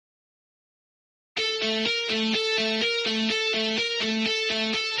Welcome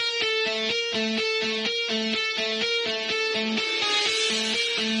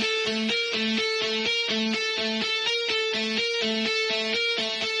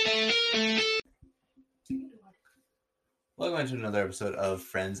to another episode of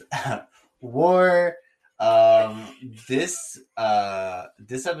Friends at War. This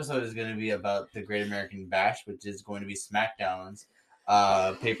episode is going to be about the Great American Bash, which is going to be SmackDown's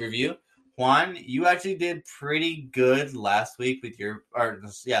pay-per-view. Juan, you actually did pretty good last week with your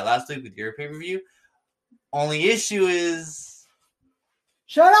pay-per-view. Only issue is,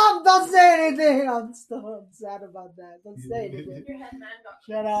 shut up! Don't say anything. I'm still sad about that. Don't say anything. Your headman got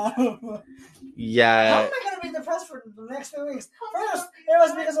Shut up. How yeah, am I gonna be depressed for the next few weeks? First, it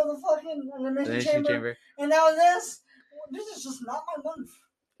was because of the fucking elimination chamber, and now this. This is just not my month.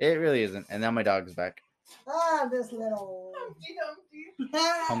 It really isn't. And now my dog's back. This little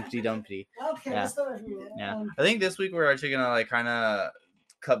Humpty Dumpty. Okay, Yeah. let's start here. Yeah, I think this week we're actually gonna kind of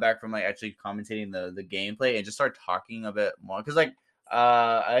cut back from actually commentating the gameplay and just start talking a bit more because I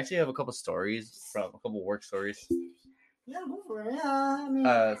actually have a couple stories from a couple work stories. Yeah, go for it. Yeah, I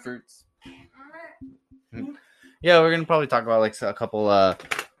mean, Fruits. Yeah, we're gonna probably talk about a couple. I'm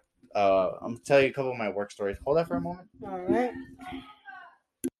gonna tell you a couple of my work stories. Hold that for a moment. all right.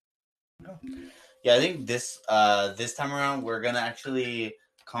 Yeah, I think this time around we're gonna actually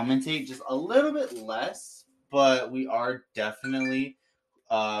commentate just a little bit less, but we are definitely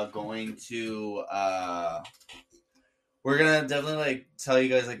going to we're gonna definitely tell you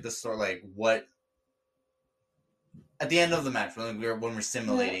guys the story, what at the end of the match when we're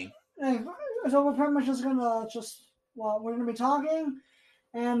simulating. So we're pretty much just gonna we're gonna be talking,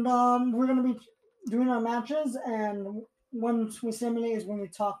 and we're gonna be doing our matches, and once we simulate is when we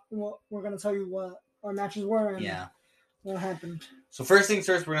talk. We're gonna tell you what our matches were and what happened. So first things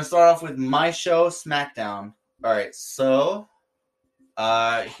first, we're gonna start off with my show, SmackDown. All right, so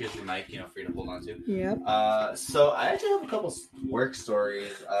here's the mic, for you to hold on to. Yep. So I actually have a couple work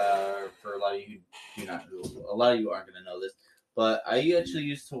stories for a lot of you who do not. A lot of you aren't gonna know this, but I actually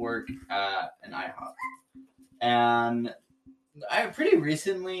used to work at an IHOP, and pretty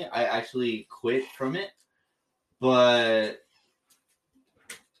recently I actually quit from it, but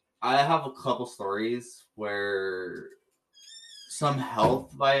I have a couple stories where some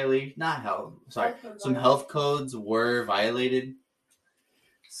health codes were violated.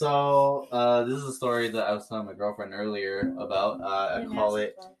 So this is a story that I was telling my girlfriend earlier about. I call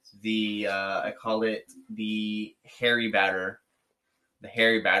it the Harry Batter,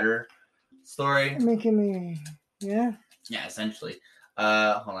 story. Making me, yeah. Yeah, essentially.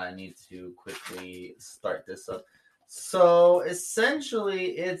 Hold on, I need to quickly start this up. So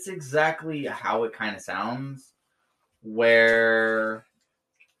essentially, it's exactly how it kind of sounds, where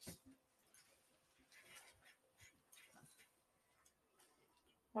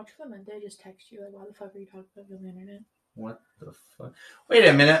Watch Clemente just text you why the fuck are you talking about on the internet? What the fuck? Wait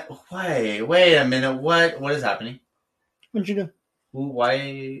a minute. Wait a minute. What is happening? What'd you do?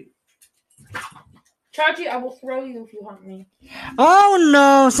 Why? Chachi, I will throw you if you hunt me. Oh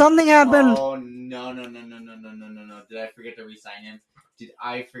no! Something happened. Oh no! Did I forget to re-sign him?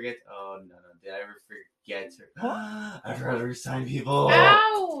 Oh no! Did I ever forget to? I forgot to re-sign people.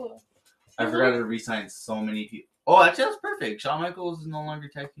 Ow! I forgot to re-sign so many people. Oh, actually, that's perfect. Shawn Michaels is no longer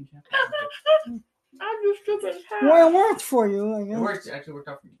tag team champion. I'm just stupid. Well, it worked for you. I guess. It actually worked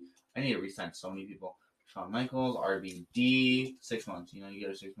out for me. I need to re-sign so many people. Shawn Michaels, RVD, 6 months. You get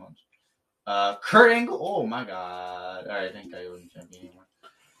a 6 months. Kurt Angle. Oh my God! All right, I think I wasn't champion anymore.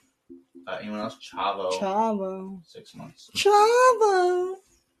 Anyone else? Chavo. 6 months. Chavo.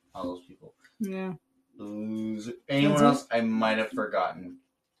 All those people. Yeah. Anyone else I might have forgotten?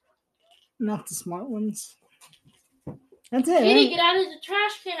 Not the smart ones. That's it. Kitty, get out of the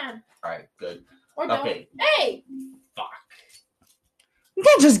trash can. All right, good. Or don't. Okay. Hey! Fuck. You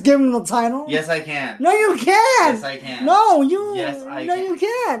can't just give him the title. Yes, I can. No, you can't. Yes, I can. No, you. Yes, I no, can. you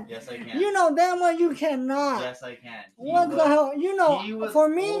can't. Yes, I can. You know damn well you cannot. Yes, I can. What the hell? For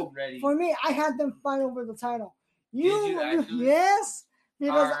me, I had them fight over the title. Did you actually? Yes,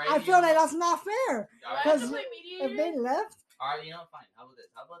 because Right, I feel like that's not fair. Because Right. if they left, all right, fine. How about this?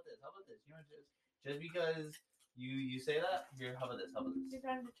 You know, just because you say that, here. How about this? You're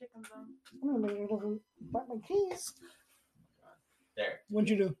trying to chicken bone. I'm gonna make it bite my keys. There. What'd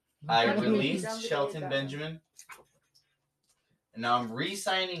you do? I released Shelton Benjamin, and now I'm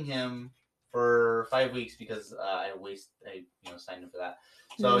re-signing him for 5 weeks because I signed him for that.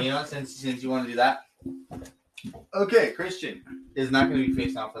 So since you want to do that, okay, Christian is not going to be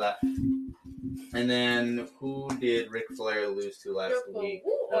face down for that. And then who did Ric Flair lose to last week?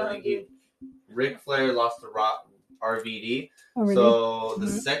 I think Ric Flair lost to RVD. Oh, really? So the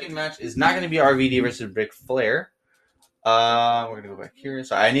Mhm. second match is not going to be RVD versus Ric Flair. We're gonna go back here.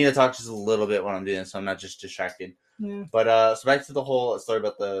 So I need to talk just a little bit when I'm doing this, so I'm not just distracted. Yeah. But so back to the whole story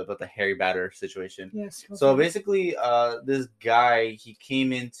about the Harry Batter situation. Yes. So basically, this guy he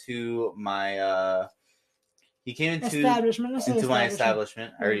came into my establishment. Let's say into my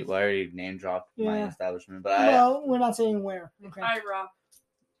establishment. establishment. I already name dropped my Yeah. establishment, but Well, we're not saying where. Okay. I rock.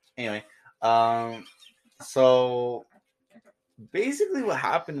 anyway, so basically what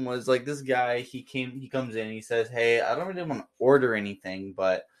happened was like this guy he comes in, he says, hey, I don't really want to order anything,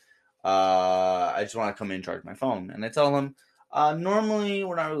 but I just want to come in and charge my phone. And I tell him, normally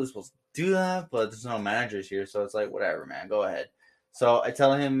we're not really supposed to do that, but there's no managers here, so it's like, whatever, man, go ahead. So I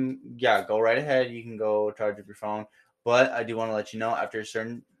tell him, yeah, go right ahead, you can go charge up your phone, but I do want to let you know, after a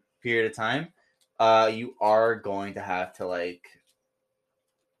certain period of time, you are going to have to like,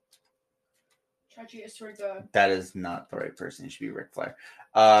 Chachi is towards the. that is not the right person, it should be Ric Flair.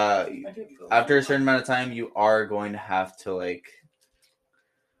 After a certain amount of time, you are going to have to like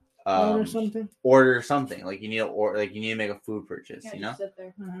order something. Like you need to make a food purchase. Can't you know, just sit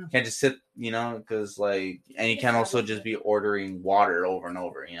there. can't just sit. You know, because like, and you can't also just be ordering water over and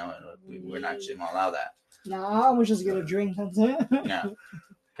over. You know, we're not just gonna allow that. Nah, we just get a drink. That's it. Yeah.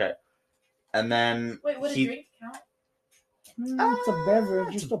 Okay. And then Wait, would a drink count? It's a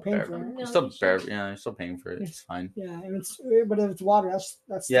beverage. You're still paying for it. It's still beverage. Yeah, you're still paying for it. It's fine. Yeah, but if it's water,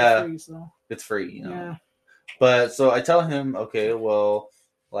 that's yeah, free. So it's free. You know. Yeah. But so I tell him, okay, well,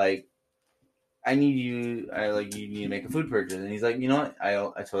 like, you need to make a food purchase, and he's like, you know what, I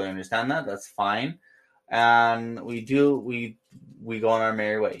totally understand that. That's fine, and we go on our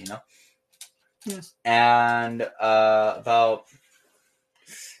merry way, you know. Yes. And about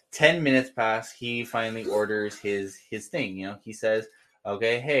 10 minutes pass. He finally orders his thing. You know, he says,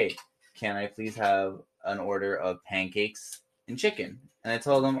 okay, hey, can I please have an order of pancakes and chicken? And I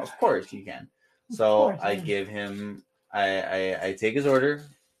told him, of course you can. So I give him, I take his order,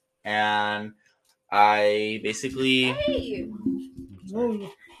 and I basically,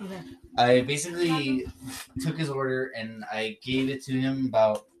 I basically took his order and I gave it to him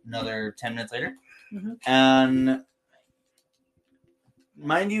about another 10 minutes later. Mm-hmm. And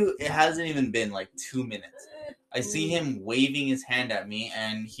mind you, it hasn't even been like 2 minutes. I see him waving his hand at me,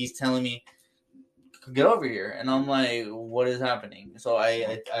 and he's telling me, get over here. And I'm like, what is happening? So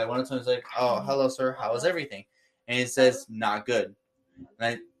I went up to him and was like, oh, hello, sir. How is everything? And he says, not good.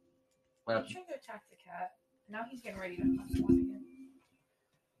 And I went up. He's trying to attack the cat. Now he's getting ready to hunt one again.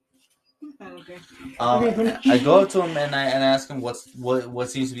 I go up to him and I ask him what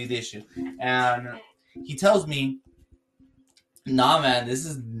seems to be the issue. And he tells me, nah, man, this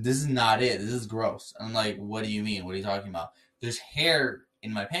is not it. This is gross. I'm like, what do you mean? What are you talking about? There's hair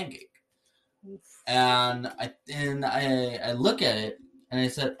in my pancake. And I look at it and I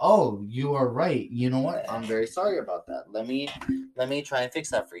said, oh, you are right. You know what? I'm very sorry about that. Let me try and fix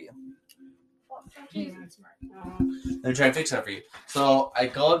that for you. Let me try and fix that for you. So I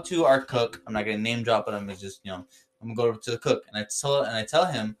go up to our cook. I'm not gonna name drop, but I'm gonna just, I'm gonna go up to the cook and I tell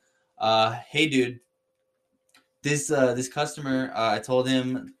him, hey dude, this customer, I told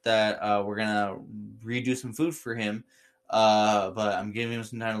him that we're gonna redo some food for him, but I'm giving him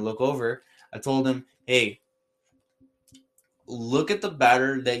some time to look over. I told him, hey, look at the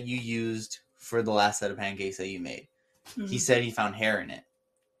batter that you used for the last set of pancakes that you made. Mm-hmm. He said he found hair in it.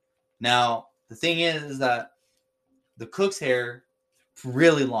 Now, the thing is that the cook's hair is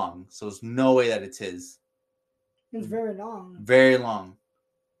really long, so there's no way that it's his. It's very long. Very long.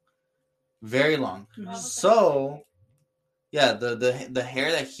 Very long. Mm-hmm. So, yeah, the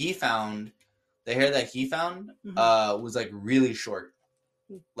hair that he found, mm-hmm. Was like really short.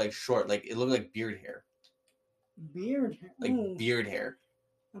 Like short, like it looked like beard hair. Beard hair? Like beard hair.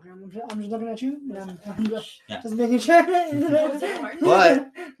 Okay, I'm just looking at you, and I'm just making sure.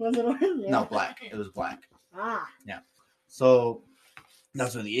 But was it orange? Yeah. No, black. It was black. Ah. Yeah. So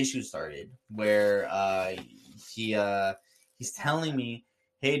that's where the issue started, where he's telling me,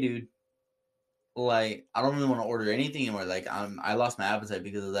 hey dude, like, I don't really want to order anything anymore. Like, I lost my appetite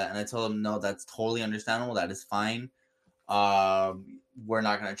because of that. And I told him, no, that's totally understandable. That is fine. We're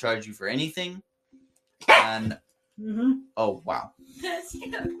not going to charge you for anything. And, mm-hmm. Oh, wow. That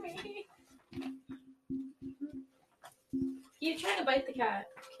scared me. He's trying to bite the cat.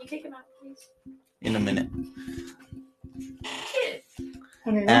 Can you take him out, please? In a minute. Kid.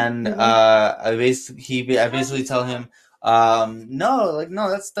 And I basically tell him, no,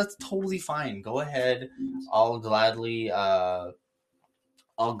 that's totally fine. Go ahead. I'll gladly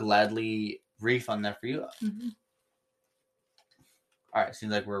refund that for you. Mm-hmm. All right,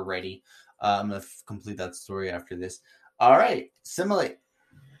 seems like we're ready. I'm gonna complete that story after this. All right, simulate.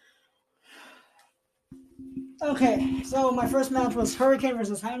 Okay, so my first match was Hurricane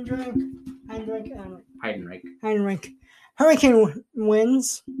versus Heinrich. Heinrich. Hurricane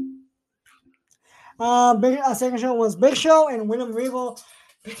wins. Second show was Big Show and William Regal.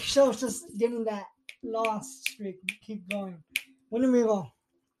 Big Show's just getting that loss streak. Keep going. William Regal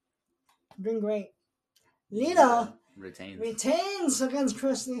doing great. Lita retains against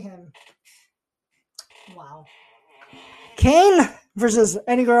Chris Nehan. Wow. Kane versus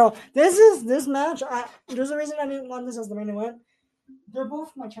Eddie Guerrero. This match. There's a reason I didn't want this as the main event. They're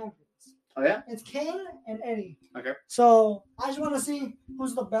both my champions. Oh yeah. It's Kane and Eddie. Okay. So I just want to see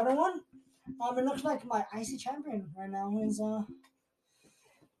who's the better one. It looks like my IC champion right now is doing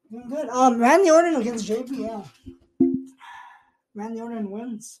good. Randy Orton against JBL. Randy Orton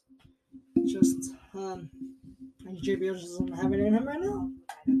wins. Just JBL just doesn't have it in him right now.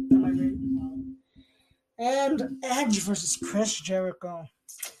 That might be. And Edge versus Chris Jericho.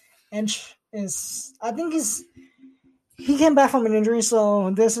 Edge is, I think he came back from an injury,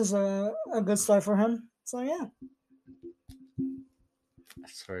 so this is a good start for him. So yeah. I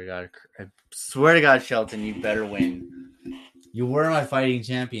swear to God, Shelton, you better win. You were my fighting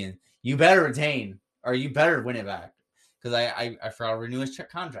champion. You better retain, or you better win it back. Because I forgot to renew his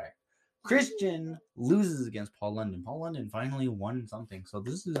contract. Christian loses against Paul London. Paul London finally won something. So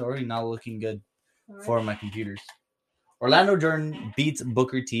this is already not looking good for my computers. Orlando Jordan beats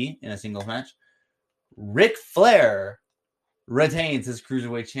Booker T in a singles match. Ric Flair retains his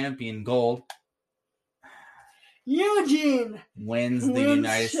Cruiserweight Champion gold. Eugene wins the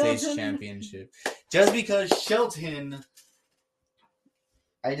United States Championship. Just because Shelton,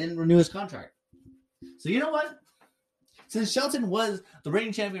 I didn't renew his contract. So you know what? Since Shelton was the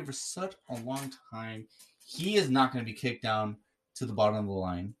reigning champion for such a long time, he is not going to be kicked down to the bottom of the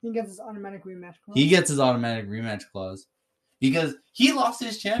line. He gets his automatic rematch clause. Because he lost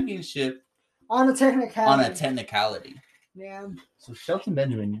his championship on a technicality. Yeah. So Shelton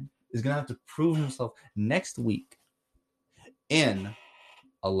Benjamin is going to have to prove himself next week in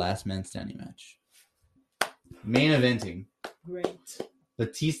a last man standing match. Main eventing. Great.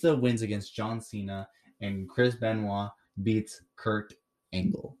 Batista wins against John Cena and Chris Benoit beats Kurt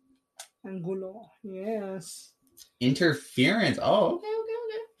Angle. Angulo, yes. Interference. Oh, okay.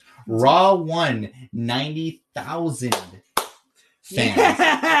 Raw won 90,000 fans.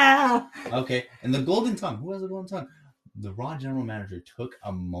 Yeah! Okay, and the Golden Tongue. Who has the Golden Tongue? The Raw general manager took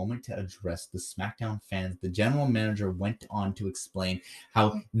a moment to address the SmackDown fans. The general manager went on to explain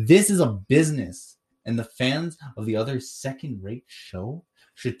how this is a business and the fans of the other second-rate show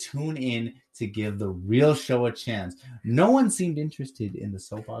should tune in to give the real show a chance. No one seemed interested in the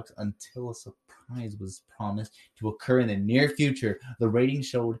soapbox until a surprise was promised to occur in the near future. The rating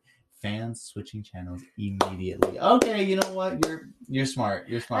showed fans switching channels immediately. Okay, you know what? You're smart.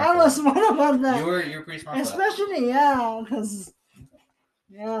 You're smart. I was smart about that. You're pretty smart. Especially, because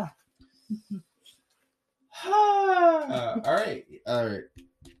all right. Here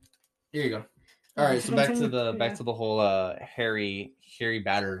you go. All right, so back to the whole Harry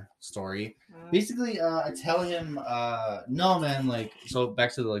Batter story. Basically, I tell him, no, man, like, so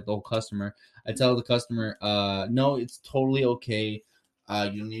back to the whole customer. I tell the customer, no, it's totally okay.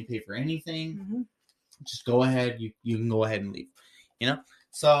 You don't need to pay for anything. Mm-hmm. Just go ahead. You can go ahead and leave. You know.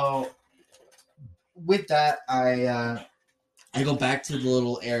 So with that, I go back to the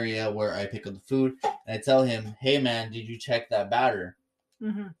little area where I pick up the food, and I tell him, hey, man, did you check that batter?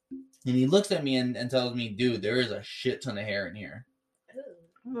 Mm-hmm. And he looks at me and tells me, dude, there is a shit ton of hair in here.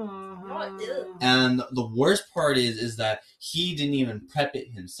 And the worst part is that he didn't even prep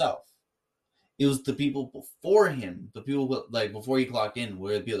it himself. It was the people before him, before he clocked in,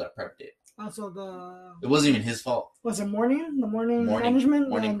 were the people that prepped it. Also, it wasn't even his fault. Was it morning management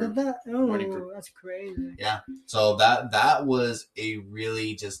group. Did that? Oh, morning group. That's crazy. Yeah. So that was a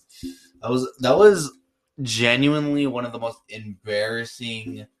really that was genuinely one of the most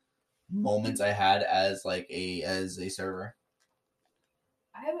embarrassing moments I had as a server.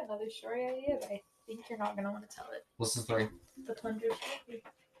 I have another story idea, but I think you're not gonna want to tell it. What's the story? The plunger story.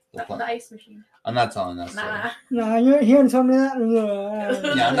 The ice machine. I'm not telling that story. Nah, you're here to tell me that?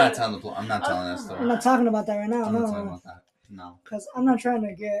 Yeah, I'm not telling that story. I'm not talking about that right now. I'm not talking about that. No. Because I'm not trying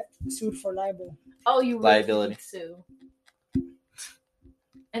to get sued for libel. Oh, you liability. Sue.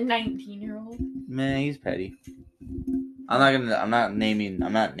 A 19-year-old. Man, he's petty. I'm not name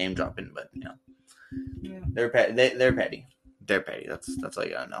dropping, but you know. Yeah. They're petty. They're petty. They're petty. That's all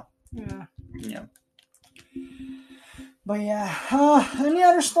you gotta know. Yeah. Yeah. But yeah, any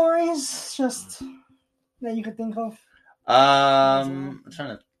other stories just that you could think of? I'm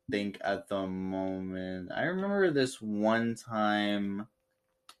trying to think at the moment. I remember this one time.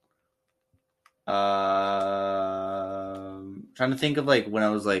 Trying to think of like when I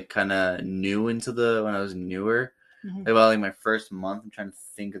was like kind of new into when I was newer. Mhm. About like my first month. I'm trying to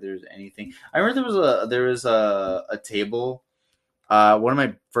think if there's anything. I remember there was a table. One of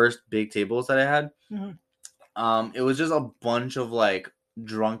my first big tables that I had. Mhm. It was just a bunch of like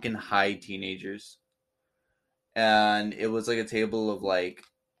drunken high teenagers, and it was like a table of like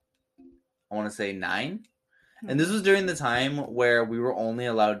I want to say 9. And this was during the time where we were only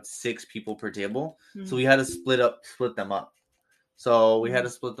allowed 6 people per table, so we had to split them up. So we had to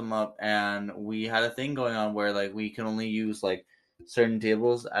split them up, and we had a thing going on where like we can only use like certain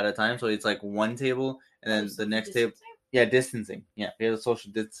tables at a time. So it's like one table, and then the next table. Yeah, distancing. Yeah, we had to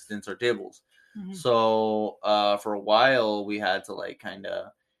social distance our tables. So for a while, we had to like kind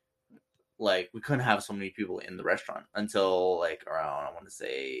of like we couldn't have so many people in the restaurant until like around I want to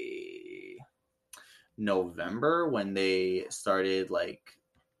say November when they started like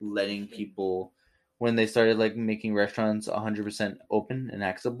letting people when they started like making restaurants 100% open and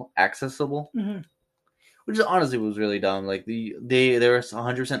accessible, which honestly was really dumb. Like they were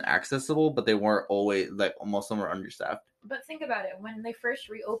 100% accessible, but they weren't always like most of them were understaffed. But think about it. When they first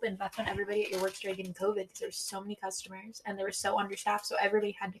reopened, that's when everybody at your work started getting COVID because there were so many customers and they were so understaffed. So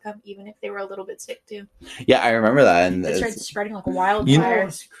everybody had to come, even if they were a little bit sick too. Yeah, I remember that, and it started spreading like a wildfire.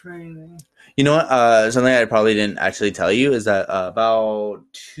 That's crazy. You know what? Something I probably didn't actually tell you is that about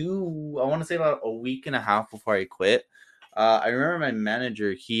I want to say about a week and a half before I quit, I remember my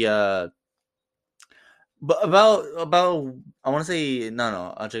manager. But about I want to say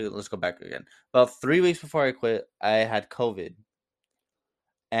no. Actually, let's go back again. About 3 weeks before I quit, I had COVID,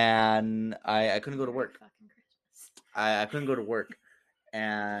 and I couldn't go to work. I couldn't go to work,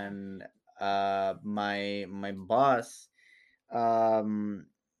 and my boss. So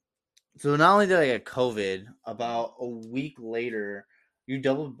not only did I get COVID, about a week later, you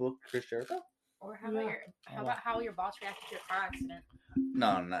double booked Chris Jericho. Or how about how your boss reacted to your car accident?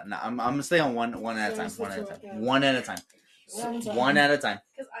 No. I'm gonna stay on one at a time. One at a time. One at a time.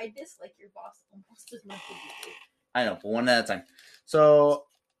 Because I dislike your boss almost as much as you do. I know, but one at a time. So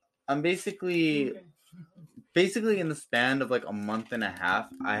I'm basically in the span of like a month and a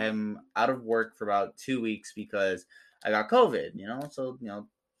half, I am out of work for about 2 weeks because I got COVID. So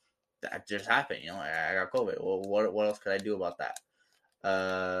that just happened. I got COVID. Well, what else could I do about that?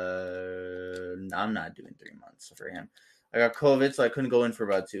 I'm not doing 3 months for him. I got COVID, so I couldn't go in for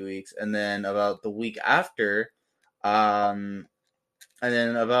about 2 weeks, and then about the week after, and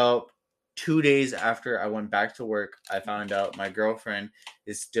then about 2 days after I went back to work, I found out my girlfriend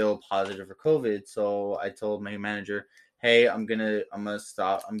is still positive for COVID. So I told my manager, "Hey, I'm gonna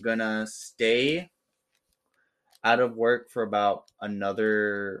stop. I'm gonna stay out of work for about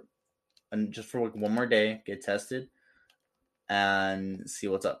just for like one more day, get tested, and see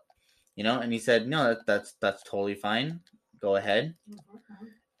what's up." And he said, "No, that's totally fine. Go ahead."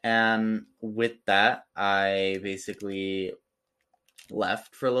 And with that, I basically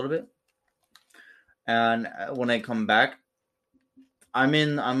left for a little bit. And when I come back,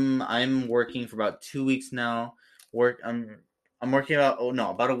 I'm working for about 2 weeks now. I'm working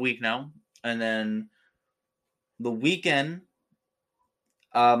about a week now, and then the weekend,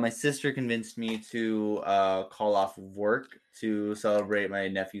 my sister convinced me to call off of work to celebrate my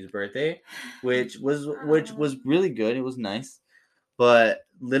nephew's birthday, which was really good. It was nice, but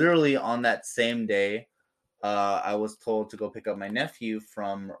literally on that same day, I was told to go pick up my nephew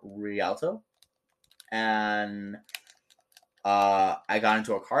from Rialto, and I got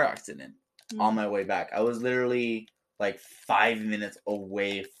into a car accident on my way back. I was literally like 5 minutes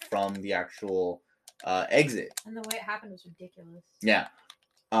away from the actual exit. And the way it happened was ridiculous. Yeah.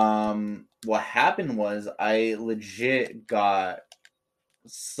 What happened was I legit got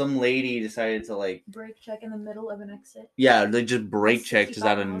some lady decided to like brake check in the middle of an exit. Yeah, they just brake check just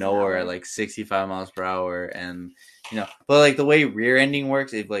out of nowhere, like 65 miles per hour, and but like the way rear ending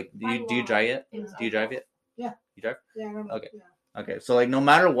works, if like do you drive it? Do you drive it? Yeah. You drive? Yeah, I remember. Okay. Yeah. Okay. So like no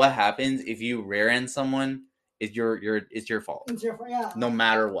matter what happens, if you rear end someone, it's your fault. It's your fault, yeah. No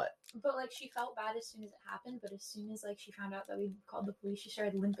matter what. But like she felt bad as soon as it happened, but as soon as like she found out that we called the police, she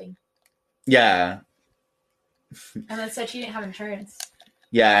started limping. Yeah. And then said she didn't have insurance.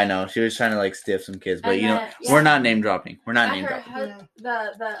 Yeah, I know. She was trying to like stiff some kids, but we're not name dropping. We're not name dropping.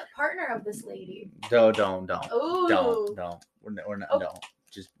 The partner of this lady. Don't. Ooh. Don't. We're not. No.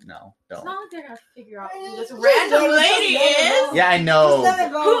 Just no. Don't. It's not like they're gonna figure out who this random lady is. Yeah, I know. Who got hit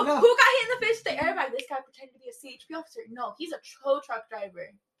in the face with the airbag? This guy pretended to be a CHP officer. No, he's a tow truck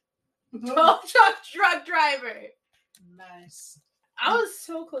driver. Tow truck driver. Nice. I was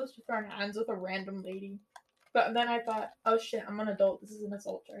so close to throwing hands with a random lady. But then I thought, oh shit, I'm an adult. This is an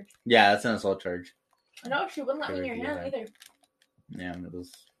assault charge. Yeah, that's an assault charge. No, she wouldn't let me near Sure, hand yeah. either. Yeah, it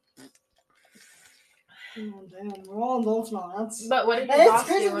was. Oh, damn, we're all adults now. That's. But what did your And it's boss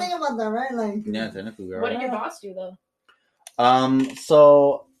crazy do? to think about that, right? Like. Yeah, technically we are. What did your Yeah. boss do though?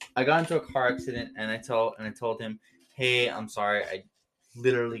 So I got into a car accident, and I told him, hey, I'm sorry, I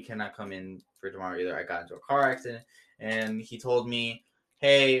literally cannot come in for tomorrow either. I got into a car accident, and he told me,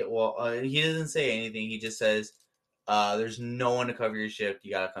 hey, well, he doesn't say anything. He just says, there's no one to cover your shift.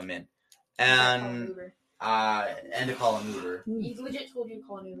 You gotta come in, Call an and Uber. to call an Uber, He legit told you to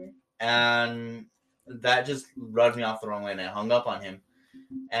call an Uber. and that just rubbed me off the wrong way, and I hung up on him.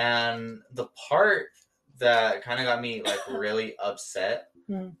 And the part that kind of got me like really upset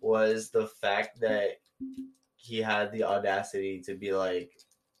was the fact that he had the audacity to be like,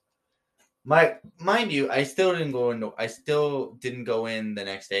 mind you, I still didn't go in the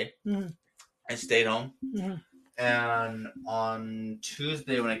next day. Mhm. I stayed home. Mhm. And on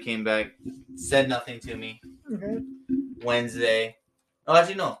Tuesday when I came back, said nothing to me. Okay. Wednesday, oh,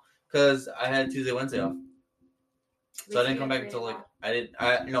 actually no, because I had Tuesday, Wednesday off. So I didn't come back until like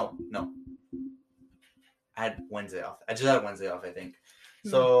no. I had Wednesday off. I just had Wednesday off, I think.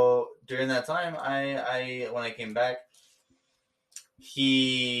 So during that time, I when I came back,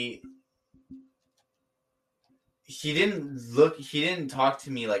 he didn't talk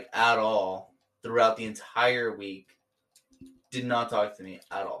to me like at all throughout the entire week. Did not talk to me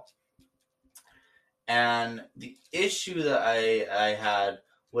at all. And the issue that I had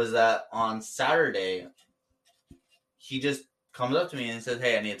was that on Saturday, he just comes up to me and says,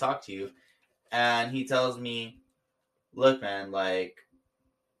 hey, I need to talk to you. And he tells me, look, man, like,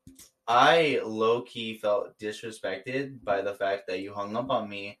 I low-key felt disrespected by the fact that you hung up on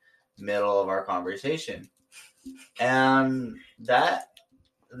me middle of our conversation. And that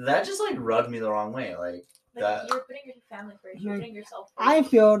just, like, rubbed me the wrong way. Like that. You're putting your family first. You're putting yourself first. I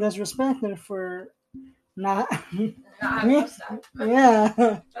feel disrespected for not. Not having no stuff. Yeah.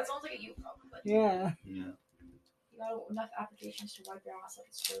 That sounds like a you problem. But Yeah. you got enough applications to wipe your ass like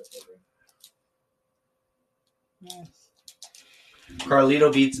it's toilet paper. Yes.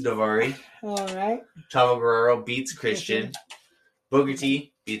 Carlito beats Davari. All right. Chavo Guerrero beats Christian. Booker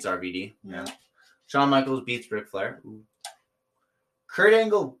T beats RVD. Yeah. Shawn Michaels beats Ric Flair. Ooh. Kurt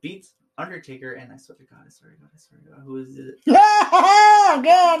Angle beats Undertaker. And I swear to God, who is it? Good. Oh my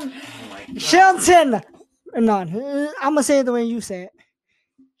God. Shelton. No, I'm gonna say it the way you say it.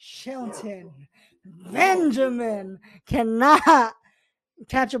 Shelton Benjamin cannot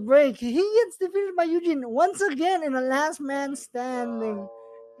catch a break. He gets defeated by Eugene once again in a last man standing.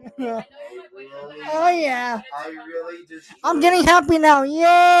 I Oh yeah, I really just. I'm getting happy now.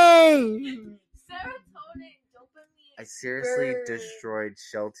 Yay! Serotonin, dopamine. I seriously destroyed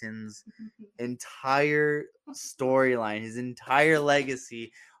Shelton's entire storyline, his entire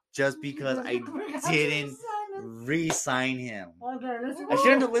legacy, just because I didn't re-sign him. Okay, I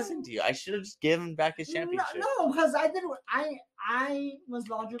shouldn't have listened to you. I should have just given back his championship. No, because I did. I was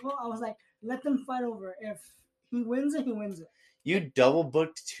logical. I was like, let them fight over. If he wins it, he wins it. You double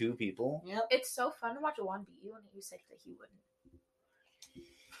booked two people. Yep. It's so fun to watch Juan beat you, and you said that he wouldn't.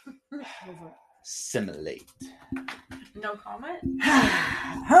 Simulate. No comment.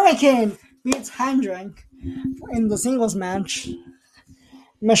 Hurricane beats Heindrank in the singles match.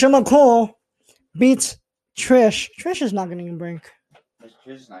 Michelle McCool beats Trish. Trish is not getting a break.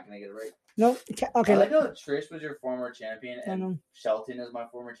 Trish is not gonna get it right. Nope. Okay. I like how Trish was your former champion I know. and Shelton is my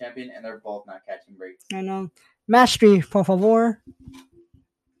former champion, and they're both not catching breaks. I know. Match 3, por favor.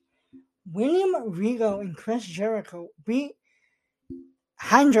 William Regal and Chris Jericho beat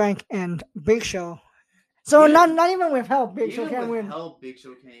Heindrank and Big Show. So Yeah. not even with help, Big Show Even can't with win. help, Big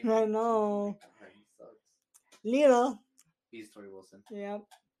Show can't. I know. He sucks. Lita, He's Tori Wilson. yep.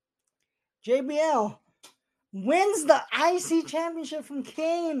 JBL wins the IC championship from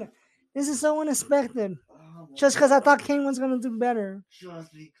Kane. This is so unexpected. Oh, Just because I thought Kane was gonna do better.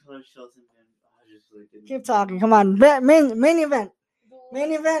 Just because Shelton, man. I just really didn't. Keep talking. Come on. Main event.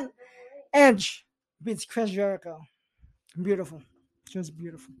 Main event. Edge beats Chris Jericho. Beautiful. Just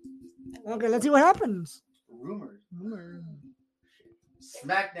beautiful. Okay, let's see what happens. Rumors.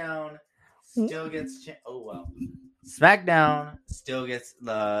 SmackDown still gets. Oh wow. SmackDown still gets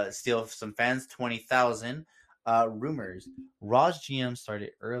still some fans 20,000. Rumors. Raw's GM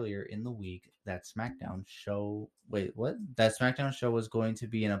started earlier in the week that SmackDown show. Wait, what? That SmackDown show was going to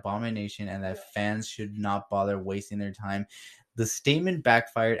be an abomination, and that fans should not bother wasting their time. The statement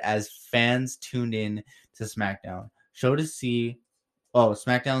backfired as fans tuned in to SmackDown's show to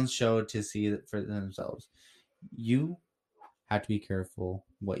see it for themselves. you have to be careful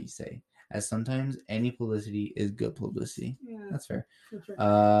what you say, as sometimes any publicity is good publicity. Yeah. That's fair. That's right.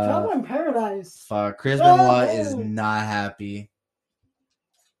 Trouble in Paradise. Fuck, Chris Oh! Benoit is not happy.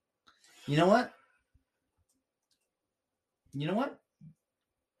 You know what?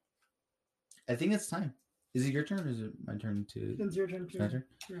 I think it's time. Is it your turn or is it my turn to? It's your turn. It's my turn?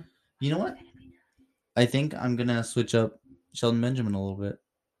 Yeah. You know what? I think I'm gonna switch up Sheldon Benjamin a little bit.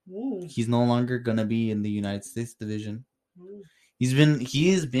 Ooh. He's no longer gonna be in the United States division. Ooh. He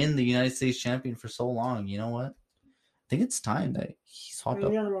has been the United States champion for so long. You know what? I think it's time that he swapped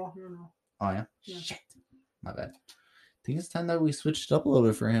up. You're on a roll. Oh yeah? Yeah. Shit. My bad. I think it's time that we switched it up a little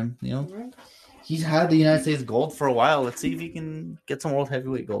bit for him. You know, Alright. he's had the United States gold for a while. Let's see if he can get some world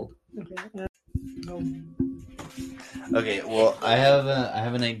heavyweight gold. Okay. Go. Okay, well, I have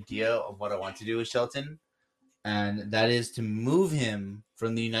an idea of what I want to do with Shelton, and that is to move him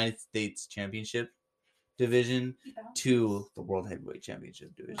from the United States Championship division to the World Heavyweight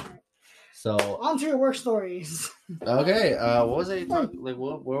Championship division. So, On to your work stories. okay, what was I talking? Like,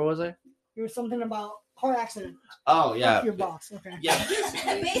 where was I? It was something about car accident. Oh yeah, Your boss. Okay. yeah.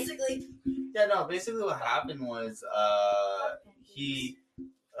 Basically. Yeah, no. Basically, what happened was, he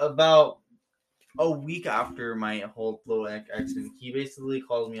about a week after my whole little accident, he basically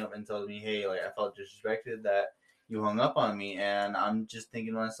calls me up and tells me, "Hey, like I felt disrespected that you hung up on me," and I'm just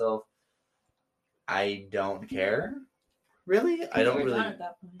thinking to myself, I don't care. Really, I don't really.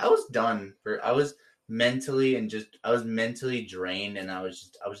 I was done. I was mentally drained, and I was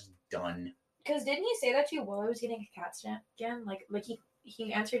just done. Because didn't he say that to you while I was getting a CAT scan again? Like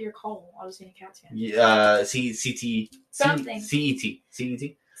he answered your call while I was getting a CAT scan. CT Something.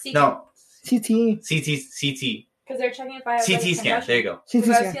 CET. No. CT. CT. Because they're checking if I have CT scan. There you go. CT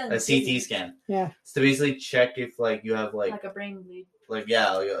Because scan. A CT scan. Yeah. It's to basically check if like you have like a brain bleed. like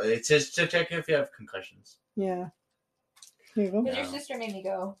yeah, like, it's just to check if you have concussions. Yeah. Here you go. Because your sister made me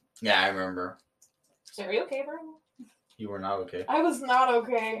go. Yeah, I remember. So are you okay, bro? You were not okay. I was not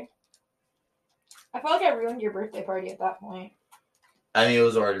okay. I felt like I ruined your birthday party at that point. I mean, it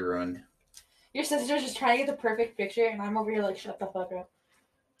was already ruined. Your sister's just trying to get the perfect picture, and I'm over here like, shut the fuck up.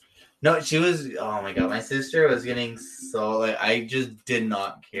 No, she was. Oh my god, my sister was getting so like I just did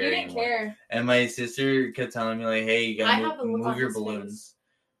not care. You didn't anymore. care. And my sister kept telling me like, "Hey, you I gotta have a look move on your his balloons,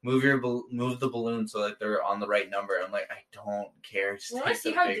 move the balloons so that they're on the right number." I'm like, I don't care. Just You want to take see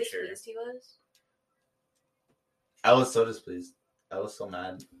the how picture. displeased he was? I was so displeased. I was so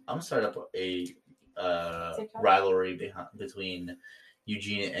mad. I'm gonna start up a TikTok? rivalry between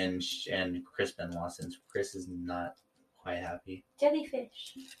Eugene and Chris Benoit since Chris is not quite happy.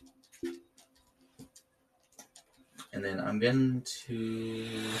 Jellyfish. And then I'm going to.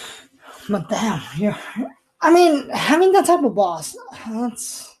 But damn, yeah. I mean, having that type of boss,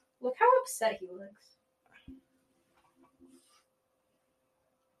 that's. Look how upset he looks.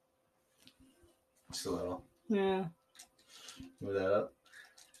 Just a little. Yeah. Move that up.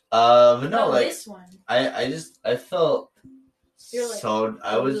 But no, like this one. I felt You're like, so.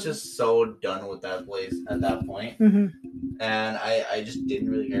 I was just so done with that place at that point, Mm-hmm. and I just didn't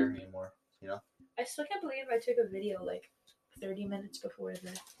really care anymore. You know. I still can't believe I took a video like 30 minutes before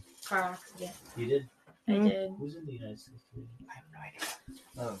the car accident. You did. I Mhm. did. Who's in the United States? I have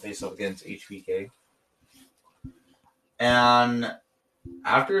no idea. Face up against HBK. And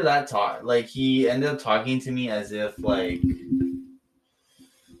after that talk, like he ended up talking to me as if like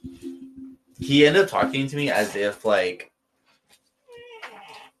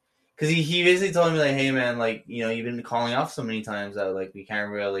because he basically told me like, hey man, like you know you've been calling off so many times that like we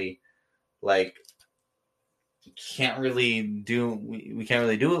can't really like we can't really deal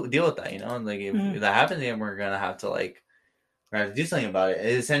with that, you know, and like if that happens again we're gonna have to do something about it.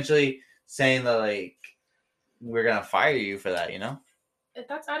 It's essentially saying that like we're gonna fire you for that, you know.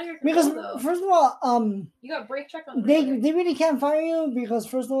 That's out of your Because control, though. first of all, You got brake check on the they brake. they really can't fire you because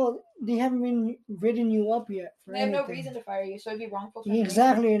first of all they haven't been written you up yet. For They have no anything. reason to fire you, so it'd be wrongful.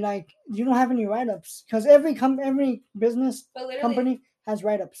 Exactly, like you don't have any write-ups because every business But literally, company has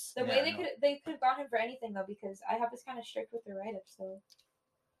write-ups. the Yeah, way I know. they could have got him for anything though, because I have this kind of strict with the write-ups though.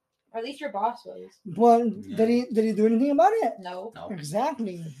 Or at least your boss was. But Yeah. did he do anything about it? No. No.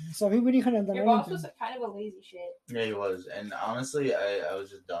 Exactly. So he really couldn't have done Your boss anything. was kind of a lazy shit. Yeah, he was, and honestly, I was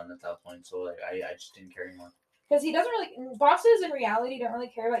just done at that point. So like, I just didn't care anymore. Because he doesn't really. Bosses in reality don't really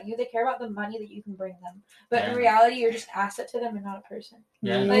care about you. They care about the money that you can bring them. But in Yeah. reality, you're just an asset to them and not a person.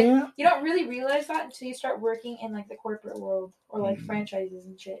 Yeah. Like, Yeah. you don't really realize that until you start working in like the corporate world or like Mhm. franchises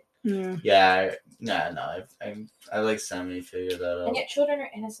and shit. Yeah. Yeah, I like Sammy figured that And out. yet children are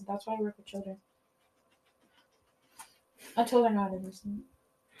innocent. That's why I work with children. Until they're not innocent.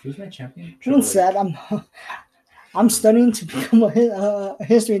 Who's my champion? Feeling sad. I'm studying to become a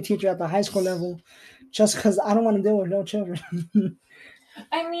history teacher at the high school level, just because I don't want to deal with no children.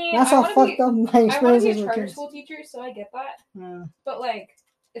 I mean, That's I how want fucked to up my be. I want to experience be is a with charter kids. school teacher, so I get that. Yeah. But like,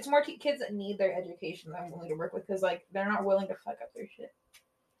 it's more kids that need their education that I'm willing to work with because like they're not willing to fuck up their shit.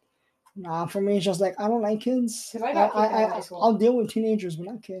 Nah, for me, it's just like I don't like kids. 'Cause I got kicked out of high school. I'll deal with teenagers, but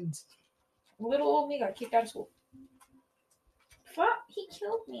not kids. Little old me got kicked out of school. Fuck! He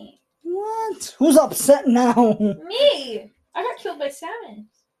killed me. What? Who's upset now? Me! I got killed by salmon.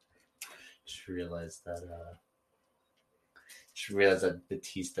 Just realized that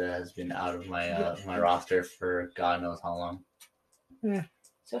Batista has been out of my my roster for God knows how long.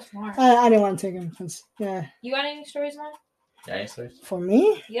 So smart. I didn't want to take him because yeah. You got any stories, man? Dinosaurs? For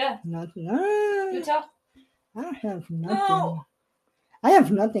me, Yeah. nothing. You tell. I have nothing. No. I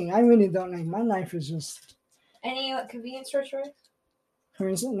have nothing. I really don't like. My life is just. Any like convenience store stories?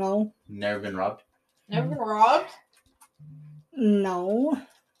 No. Never been robbed? Never been robbed? No.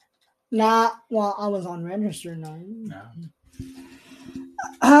 Not while I was on register. No. No.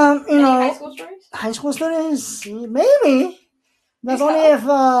 You Any know, high school stories? high school students, maybe. That's You only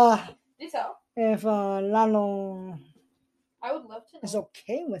tell. You tell. if Lalo I would love to know. is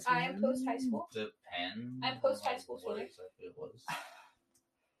okay with I me. am post high school. Depends. I'm post-high school What student. exactly it was.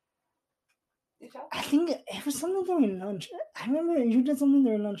 You tell. I think it was something during lunch. I remember you did something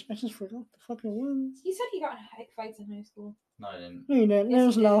during lunch. I just forgot the fuck it was. He said he got in fights in high school. No, I didn't. No, you didn't. Yes, There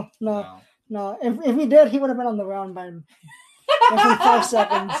was you no. If he did, he would have been on the ground by within 5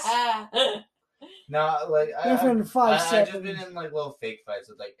 seconds. No, like Within 5 I've just seconds. been in like little fake fights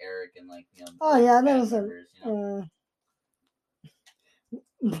with like Eric and like Oh yeah, that band was a. members, you know?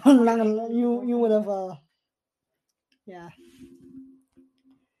 I'm not gonna, you would have yeah.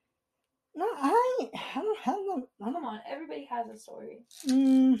 No, I don't have them. I Come on, everybody has a story.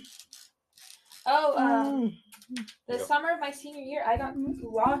 don't. Oh, the Yep. summer of my senior year, I got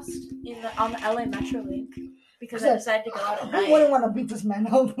lost on the LA Metrolink because I Exactly. decided to go out at I night. wouldn't want to beat this man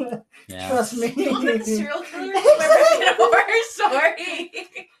up. Yeah. Trust me. You look like a serial killer. Remember a horror story?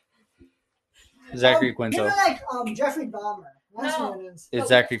 Zachary You're Quinto. like Jeffrey Dahmer. That's No. what it is. It's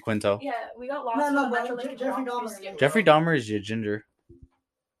Zachary Quinto. Yeah, we got lost No, on no, the but Metrolink. Jeffrey and walked through Dahmer, Skid like- Row. Jeffrey Dahmer is your ginger.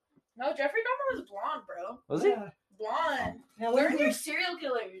 No, Jeffrey Dahmer was blonde, bro. Was he? Yeah. Blonde. Yeah, Learn what your serial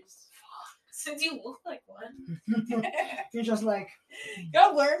killers. Since you look like one. You're just like, You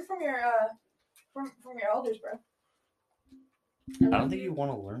gotta learn from your from your elders, bro. I don't think you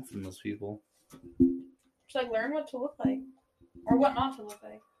want to learn from those people. Just like learn what to look like. Or what not to look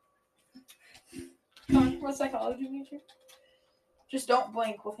like. Come on, what psychology major? Just don't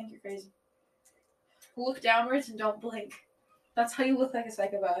blink, we'll think you're crazy. Look downwards and don't blink. That's how you look like a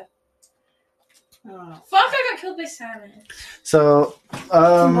psychopath. I don't know. Fuck, I got killed by salmon. So,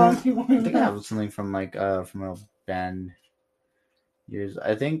 I think I I have something from like from a band years.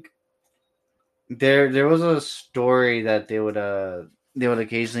 I think there was a story that they would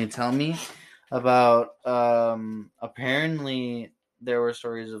occasionally tell me about. Apparently there were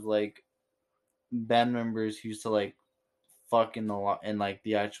stories of like band members who used to like fuck in like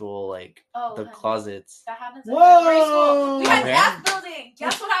the actual like Oh, the honey. closets. That happens at Whoa! every school. We had an Okay. F building.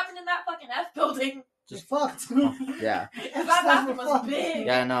 Guess what happened in that fucking F building? Just fucked. Yeah. That bathroom was big.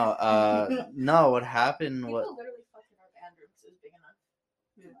 Yeah, no, what happened People was literally fuck in our band rooms. It was big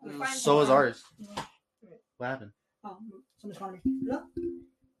enough. We find so was more. ours. What happened? Oh, somebody's calling me. Look.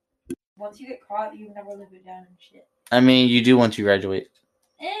 Once you get caught, you never live it down and shit. I mean, you do once you graduate.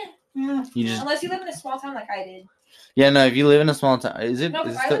 Yeah. You just Unless you live in a small town like I did. no. If you live in a small town, is it No,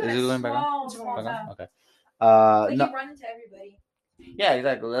 is because I it, live is in it a going back on? small Back on? town. Okay. Like No, you run into everybody. yeah,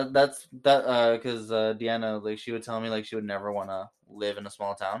 exactly. That's because Deanna, like, she would tell me like she would never want to live in a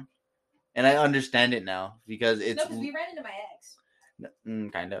small town, and I understand it now because No, it's because we ran into my ex,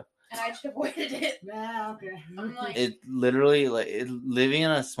 kind of. and I just avoided it. Yeah, okay. I'm like, It literally living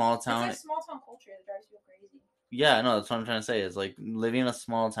in a small town. it's a small town culture that drives people crazy. Yeah, no, that's what I'm trying to say. Is like living in a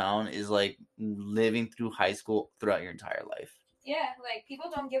small town is like living through high school throughout your entire life. Yeah, like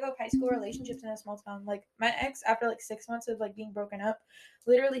people don't give up high school relationships in a small town. Like my ex, after like 6 months of like being broken up,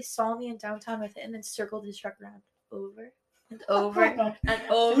 literally saw me in downtown with it and then circled his truck around over and over and Are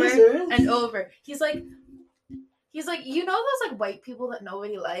over you serious? and over. He's like, you know those like white people that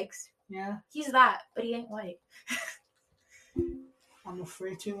nobody likes? Yeah, He's that, but he ain't white. I'm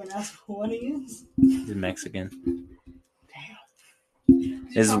afraid to and ask what he is. He's Mexican.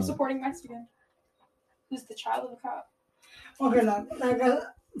 He's Is- a supporting Mexican. Who's the child of a cop. Okay, now, like,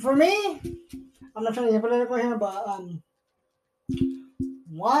 for me, I'm not trying to get political here, but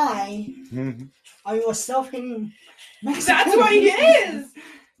why are you a self-hating Mexican? That's what he is.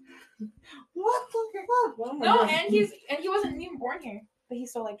 What the fuck? What am I No, doing? and he wasn't even born here, but he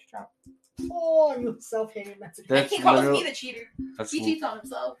still liked Trump. Oh, you self-hating Mexican. And That's he calls literal- me the cheater. That's He cheats on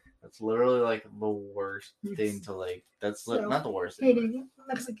himself. That's literally like the worst You thing to like. That's So not the worst thing. Hating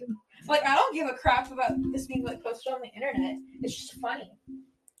Mexican. Like, I don't give a crap about this being like posted on the internet. It's just funny.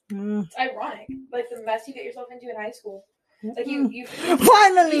 Mm. It's ironic. Like the mess you get yourself into in high school. Like you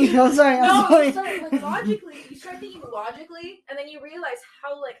Finally! I'm sorry. I'm No, sorry. you start like logically. You start thinking logically, and then you realize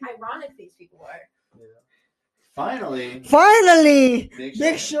how like ironic these people are. Finally, Finally, Big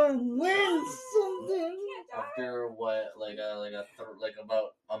Big Show. Show wins something. You can't die. After what, like about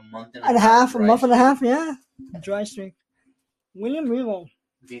a month And a half, a right? month and a half, yeah. Dry streak. William Regal.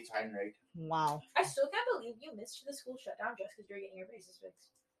 Beats Heinrich. Wow. I still can't believe you missed the school shutdown just because you're getting your braces fixed.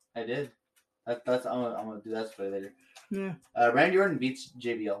 I did. That's I'm gonna do that for later. Yeah. Randy Orton beats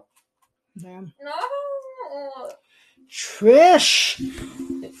JBL. Damn. No. Trish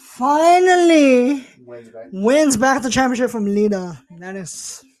finally Wins back. wins back the championship from Lita. That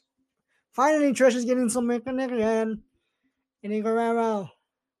is finally Trish is getting some recognition. And Guerrero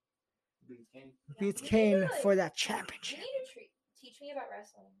Beats Kane. beats You Kane need to, like, for that You championship. need to teach me about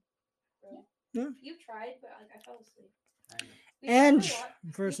wrestling. Bro. Yeah. You've tried, but like I fell asleep. I know. We tried And to wa-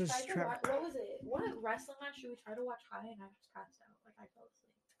 we versus tried to Trevor. wa- What was it? What wrestling match did we try to watch high and I just passed out? Like I fell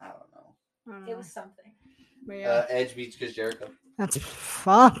asleep. I don't know. I don't It know. was something. But yeah, Edge beats Chris Jericho. that's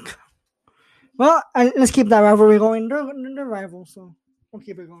fuck. Well, let's keep that rivalry going. They're rivals, so we'll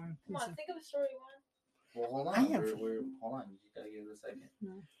keep it going. Come on, think of a story one. Well, hold I on. have- Hold on. You gotta give it a second.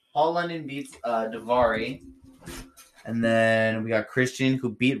 No. Paul London beats Davari. And then we got Christian who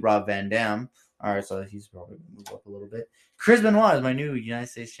beat Rob Van Dam. All right, so he's probably going to move up a little bit. Chris Benoit is my new United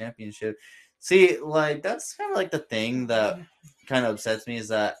States Championship. See, like, that's kind of like the thing that kind of upsets me is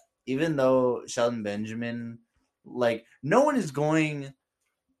that even though Shelton Benjamin, like, no one is going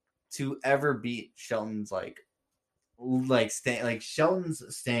to ever beat Shelton's,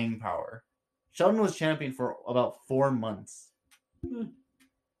 Shelton's staying power. Shelton was champion for about 4 months.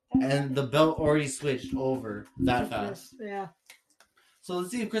 And the belt already switched over that fast. Yeah. So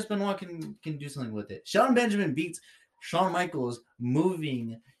let's see if Chris Benoit can do something with it. Shelton Benjamin beats Shawn Michaels,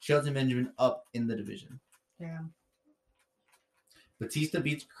 moving Shelton Benjamin up in the division. Yeah. Batista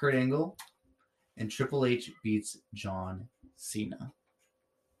beats Kurt Angle, and Triple H beats John Cena.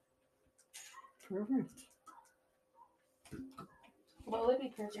 Perfect. What would be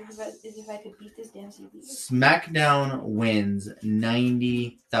perfect is if I could beat this damn CB. SmackDown wins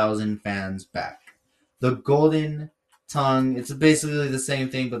 90,000 fans back. The Golden Tongue, it's basically the same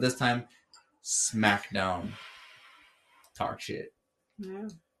thing, but this time SmackDown talk shit. Yeah. Can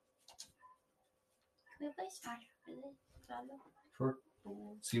we play Smash for this? For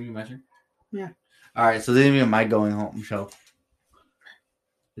excuse me, my turn. Yeah. All right, so this is gonna be my going home show.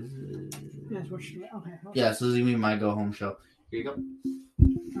 Yes, what should we? Okay. Yeah, so this is gonna be my go home show. Here you go.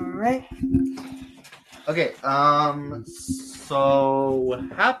 All right. Okay. So what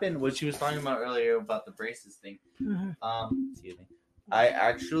happened? What she was talking about earlier about the braces thing. Mhm. Excuse me. I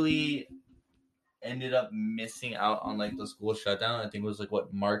actually ended up missing out on like the school shutdown. I think it was like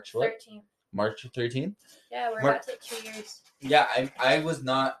what March 13. March 13th. Yeah, we're Mar- about to take 2 years. Yeah, I was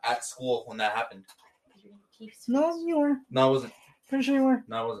not at school when that happened. No, you were. No, I wasn't. Pretty sure you were.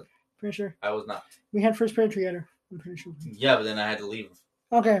 No, I wasn't. Pretty sure. I was not. We had first period together. I'm pretty sure. Yeah, but then I had to leave.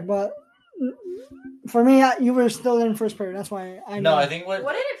 Okay, but for me, you were still in first period. That's why I know. No, I think what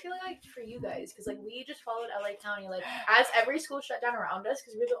What did it feel like for you guys? Because like we just followed LA County, like as every school shut down around us,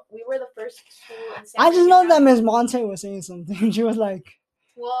 because we were the first school in San I just Diego know that County. Ms. Monte was saying something. She was like,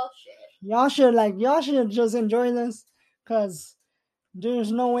 Well, shit. y'all should just enjoy this, cause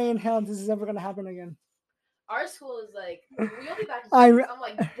there's no way in hell this is ever gonna happen again. Our school is like we only back. I'm I'm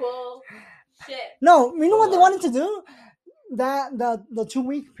like bullshit. No, you know what they wanted to do? That the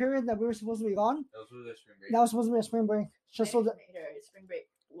 2-week period that we were supposed to be gone, that was really the spring break. that was supposed to be a spring break. Just so that Made our spring break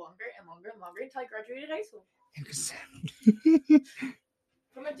longer and longer and longer until I graduated high school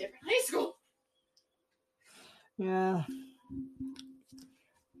from a different high school. Yeah.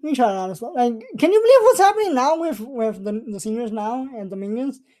 We try to understand. Like, can you believe what's happening now with the seniors now and the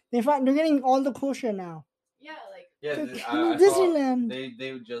minions? They're getting all the cool shit now. Yeah, like Yeah, To I saw Disneyland.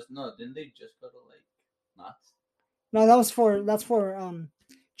 they would just didn't they just go to like Knott's? No, that's for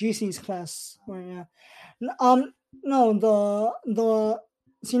GC's class. Where, yeah. No, the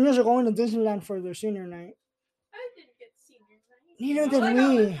seniors are going to Disneyland for their senior night. I didn't get senior night. Neither All did I got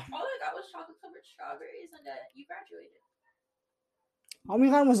we. all I got was chocolate covered strawberries, and you graduated. All we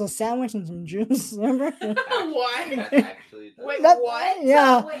got was a sandwich and some juice. Remember? What? That's actually Wait, That- what?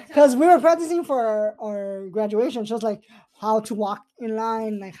 yeah, Wait, because we were practicing for our graduation. She was like, how to walk in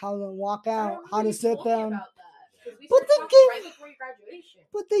line, like how to walk I out, remember how to you sit told me down. about that, 'cause we But started they talking gave- right before your graduation.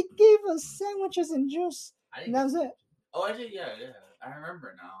 But they gave us sandwiches and juice, I and that was it. Oh, I did. Yeah. I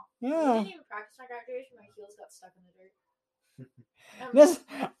remember now. We Yeah. didn't even practice my graduation. My heels got stuck in the dirt. This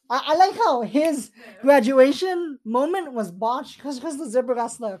I like how his graduation moment was botched because the zipper got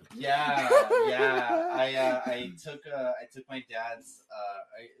stuck. Yeah. I took my dad's.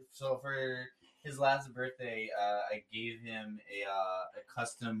 So for his last birthday, I gave him a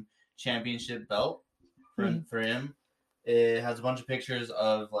custom championship belt for him. It has a bunch of pictures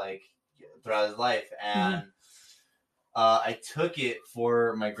of like throughout his life, and I took it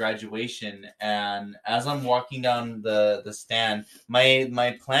for my graduation. And as I'm walking down the stand,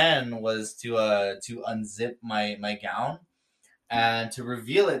 my plan was to unzip my gown and to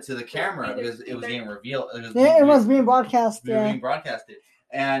reveal it to the camera because it was being revealed. It was being broadcast. We were Yeah. being broadcasted.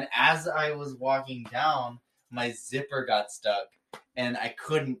 And as I was walking down, my zipper got stuck, and I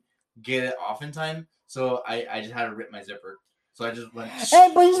couldn't get it off in time. So I just had to rip my zipper. So I just went.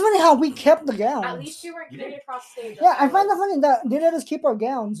 Hey, but it's funny how we kept the gowns. At least you weren't You getting did. across stage. Yeah, I like find that was. funny that they let us keep our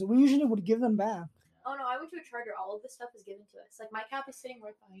gowns. We usually would give them back. Oh no, I went to a charter. All of this stuff is given to us. Like my cap is sitting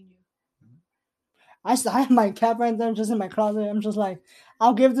right behind you. I still have my cap right there, just in my closet. I'm just like,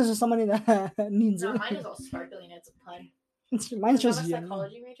 I'll give this to somebody that needs No, it. mine is all sparkly and it's a pun. Mine's I'm just a yellow.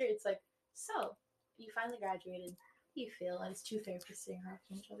 psychology major. It's like, so you finally graduated. How do you feel? And it's two therapists sitting across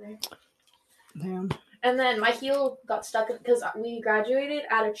from each other. Damn. And then my heel got stuck because we graduated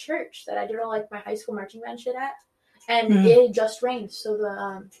at a church that I did all like my high school marching band shit at, and it had just rained, so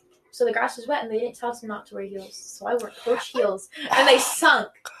the grass was wet, and they didn't tell us not to wear heels, so I wore Coach heels, and they sunk.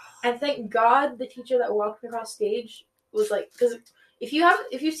 And thank God the teacher that walked me across stage was like, because if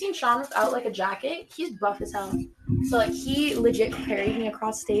you've seen Sean without like a jacket, he's buff as hell. So like he legit carried me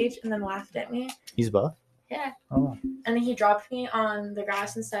across stage and then laughed at me. He's buff. Yeah. Oh. And then he dropped me on the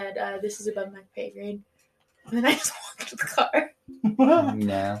grass and said, "This is above my pay grade." And then I just walked to the car.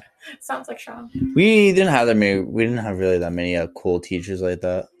 Yeah. Sounds like Sean. We didn't have that many. We didn't have really that many cool teachers like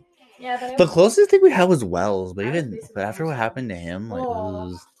that. Yeah, but The closest thing we had was Wells, but I was even basically after what almost happened to him, like, Oh. it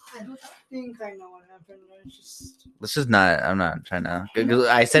was, I don't think I know what happened. It's just, let's just not. I'm not trying to. 'Cause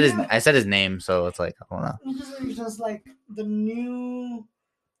I said his name, so it's like I don't know. it's just like the new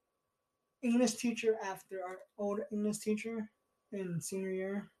English teacher after our old English teacher in senior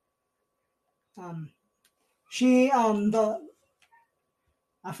year. She I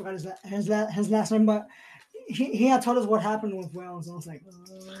forgot his last name, but he had told us what happened with Wells. I was like,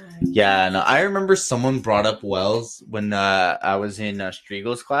 Yeah, no, I remember someone brought up Wells when I was in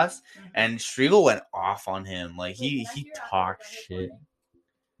Striegel's class, and Striegel went off on him. Like he talked shit.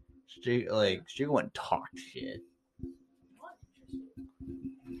 Striegel went talked shit.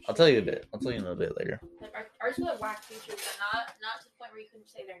 I'll tell you a bit. I'll tell you a little bit later. Like ours would have whack teachers, but not to the point where you couldn't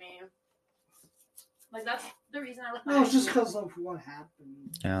say their name. Like that's the reason I left my no, high it's just school. because of what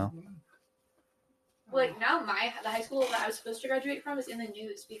happened. Yeah. Like now the high school that I was supposed to graduate from is in the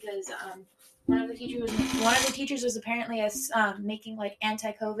news because one of the teachers was apparently making like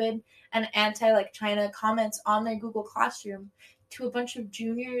anti-COVID and like China comments on their Google Classroom to a bunch of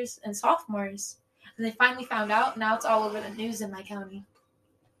juniors and sophomores, and they finally found out. Now it's all over the news in my county.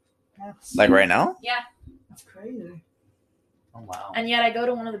 Like right now? Yeah, That's crazy. Oh wow. and yet I go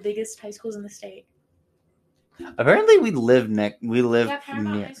to one of the biggest high schools in the state. Apparently, we live Yeah,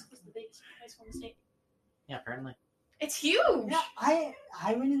 Paramount near. High School is the biggest high school in the state. Yeah, apparently. It's huge. Yeah,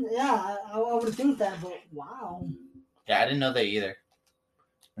 I mean, yeah, I would think that, but wow. Yeah, I didn't know that either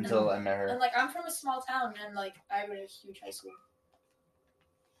until I met And her. like I'm from a small town, and like I went to a huge high school.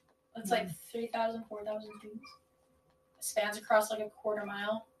 It's like 3,000, 4,000 students. It spans across like a quarter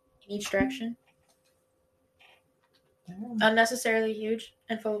mile in each direction. Damn. Unnecessarily huge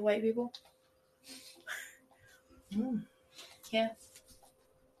and full of white people. Mm. Yeah.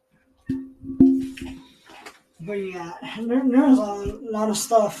 But yeah, there's a lot of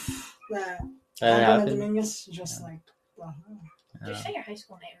stuff that happened at happened. Dominguez. Just like, Just say your high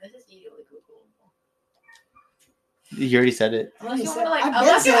school name. This is easily Google. You already said it. Unless you want said- to like, I've been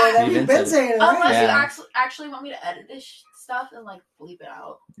unless you, saying that. You've We've been been saying it. unless Right? you Yeah. actually want me to edit this stuff and like bleep it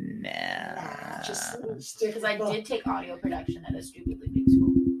out. Nah. Just stick Because I with the- did take audio production at a stupidly big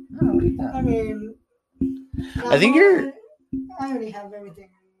school. I mean, I think you're- I already have everything.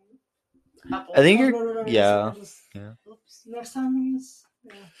 Couple. I think you're. Uploaded already, Yeah. so just- Yeah. Oops. Next time, I guess.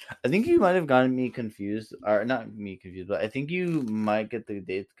 Yeah. I think you might have gotten me confused, or not me confused, but I think you might get the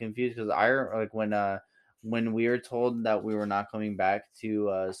dates confused because when we were told that we were not coming back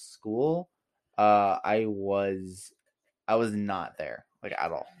to school, I was not there. like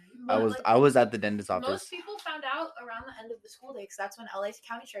at all. But, like, I was at the dentist's most office. people found out around the end of the school day because that's when LA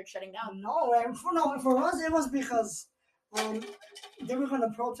County started shutting down. No, and for us it was because they were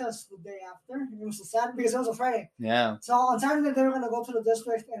gonna protest the day after. It was a Saturday because it was a Friday. Yeah, So on Saturday they were gonna go to the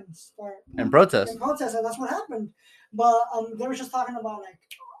district and start and protest. and protest, and that's what happened. But they were just talking about like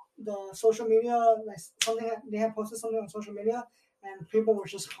the social media, like something they had posted something on social media, and people were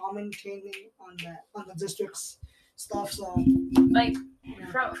just commenting on the district's stuff. So Like yeah.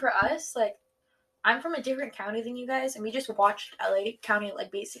 for us, like I'm from a different county than you guys, and we just watched LA County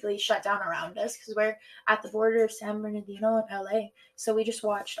like basically shut down around us because we're at the border of San Bernardino and LA. So we just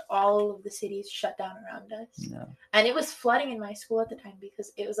watched all of the cities shut down around us. Yeah. And it was flooding in my school at the time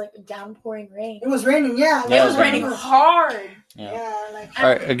because it was like downpouring rain. It was raining, yeah. It was raining hard. Yeah, like All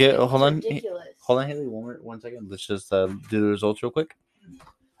right, again, It was hold on. ridiculous. Hold on, Haley. One second. Let's just do the results real quick.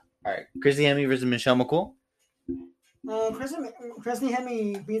 All right, Chrissy Hemme versus Michelle McCool. Christy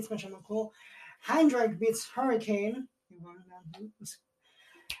Hemme beats Michelle McCool. Heinrich beats Hurricane.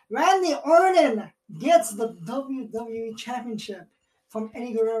 Randy Orton gets the WWE Championship from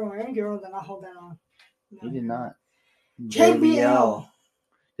Eddie Guerrero. Eddie Guerrero did not hold that on. He did not. JBL.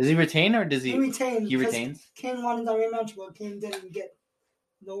 Does he retain or does He he? retained. He retains. Kane wanted that rematch, but Kane didn't get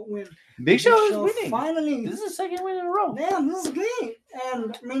the win. Big Show is winning. Finally. This is the second win in a row. Damn, this is great.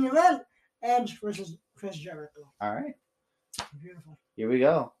 And main event, Edge versus Chris Jericho. All right, Beautiful. here we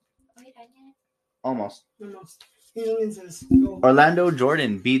go. Almost. Almost. He needs this. Go. Orlando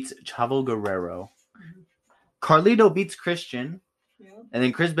Jordan beats Chavo Guerrero. Mhm. Carlito beats Christian. Yeah. And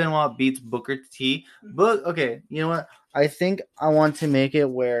then Chris Benoit beats Booker T. But okay, you know what? I think I want to make it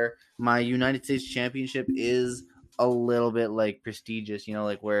where my United States Championship is a little bit like prestigious, you know,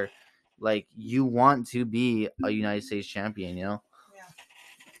 like where like you want to be a United States champion, you know? Yeah.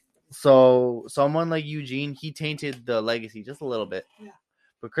 So someone like Eugene, he tainted the legacy just a little bit. Yeah.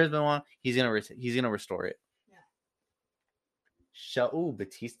 But Chris Benoit, he's gonna restore it. Yeah.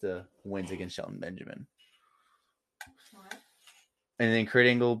 Batista wins against Shelton Benjamin. All right. And then Kurt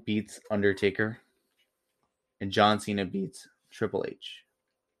Angle beats Undertaker. And John Cena beats Triple H.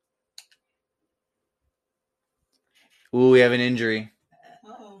 Ooh, we have an injury.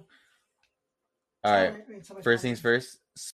 Uh-oh. All right. Wait, First things first.